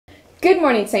Good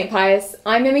morning, St. Pius.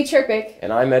 I'm Mimi Chirpic.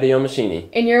 And I'm Eddie Omashini.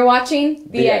 And you're watching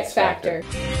The X Factor.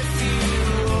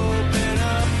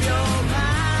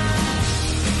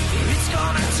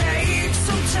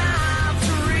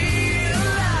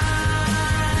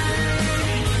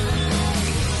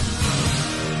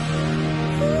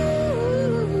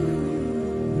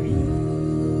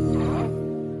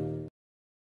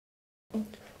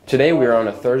 Today we are on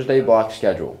a Thursday block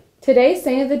schedule. Today's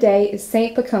saint of the day is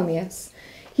Saint Pachomius.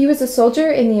 He was a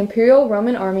soldier in the Imperial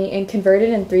Roman army and converted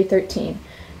in 313.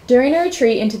 During a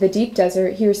retreat into the deep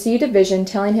desert, he received a vision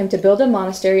telling him to build a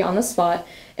monastery on the spot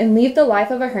and leave the life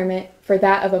of a hermit for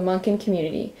that of a monk in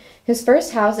community. His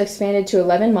first house expanded to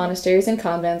 11 monasteries and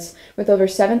convents, with over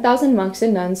 7,000 monks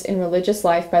and nuns in religious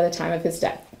life by the time of his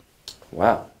death.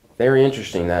 Wow, very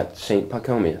interesting, that St.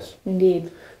 Pachomius.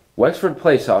 Indeed. Wexford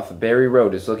Place off of Barry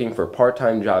Road is looking for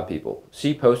part-time job people.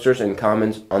 See posters and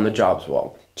comments on the jobs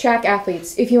wall. Track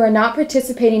athletes, if you are not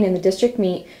participating in the district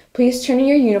meet, please turn in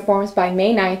your uniforms by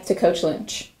May 9th to Coach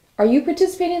Lynch. Are you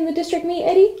participating in the district meet,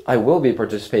 Eddie? I will be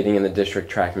participating in the district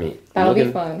track meet. That'll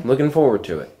be fun. Looking forward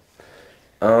to it.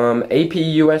 AP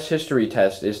US History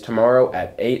test is tomorrow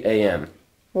at 8 a.m.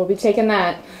 We'll be taking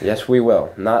that. Yes, we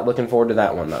will. Not looking forward to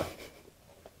that one, though.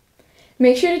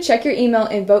 Make sure to check your email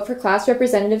and vote for class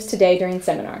representatives today during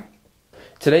seminar.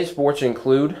 Today's sports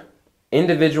include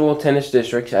individual tennis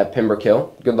districts at Pembroke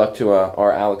Hill. Good luck to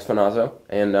our Alex Finazzo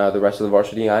and the rest of the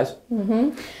varsity guys.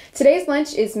 Today's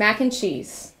lunch is mac and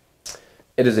cheese.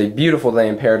 It is a beautiful day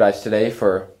in paradise today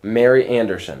for Mary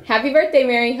Anderson. Happy birthday,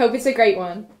 Mary. Hope it's a great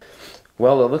one.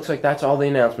 Well, it looks like that's all the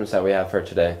announcements that we have for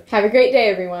today. Have a great day,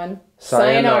 everyone.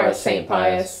 Sayonara, St.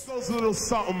 Pius. Goes a little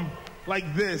something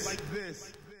like this.